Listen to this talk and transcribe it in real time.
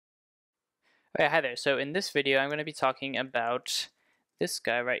Okay, hi there. So in this video, I'm going to be talking about this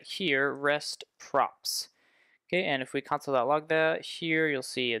guy right here, restProps. Okay, and if we console.log that here, you'll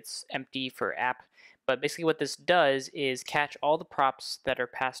see it's empty for app. But basically what this does is catch all the props that are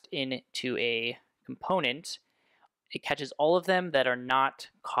passed into a component. It catches all of them that are not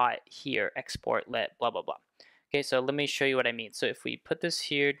caught here, export, let, blah, blah, blah. Okay, so let me show you what I mean. So if we put this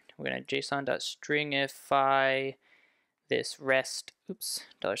here, we're going to json.stringify this rest,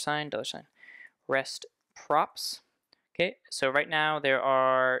 $, rest props. Okay, so right now there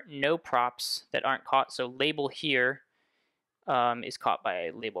are no props that aren't caught. So label here is caught by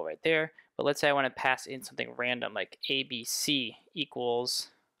a label right there. But let's say I want to pass in something random like ABC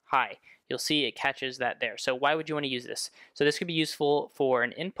equals hi. You'll see it catches that there. So why would you want to use this? So this could be useful for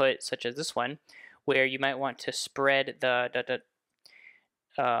an input such as this one, where you might want to spread the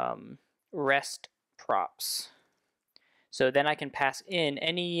rest props. So then I can pass in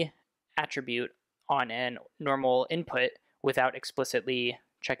any attribute on a normal input without explicitly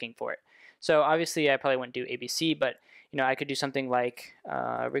checking for it. So obviously I probably wouldn't do ABC, but I could do something like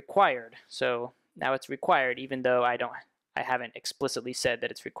required. So now it's required, even though I haven't explicitly said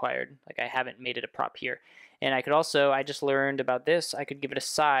that it's required. Like I haven't made it a prop here. And I could also, I just learned about this, I could give it a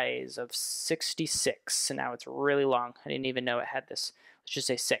size of 66. And now it's really long. I didn't even know it had this. Let's just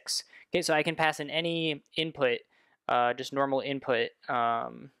say 6. Okay, so I can pass in any input, just normal input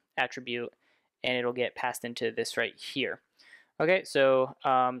attribute, and it'll get passed into this right here. Okay, so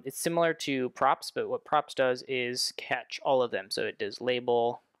it's similar to props, but what props does is catch all of them. So it does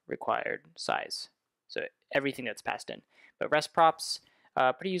label, required, size, so everything that's passed in. But rest props,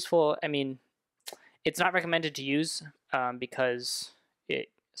 pretty useful. I mean, it's not recommended to use because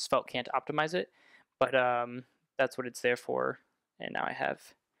Svelte can't optimize it, but that's what it's there for. And now I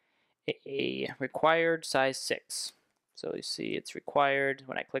have a required size 6. So you see it's required.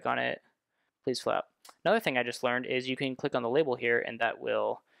 When I click on it, please fill out. Another thing I just learned is you can click on the label here and that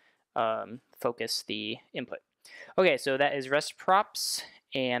will focus the input. Okay, so that is rest props,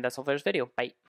 and that's all for this video. Bye.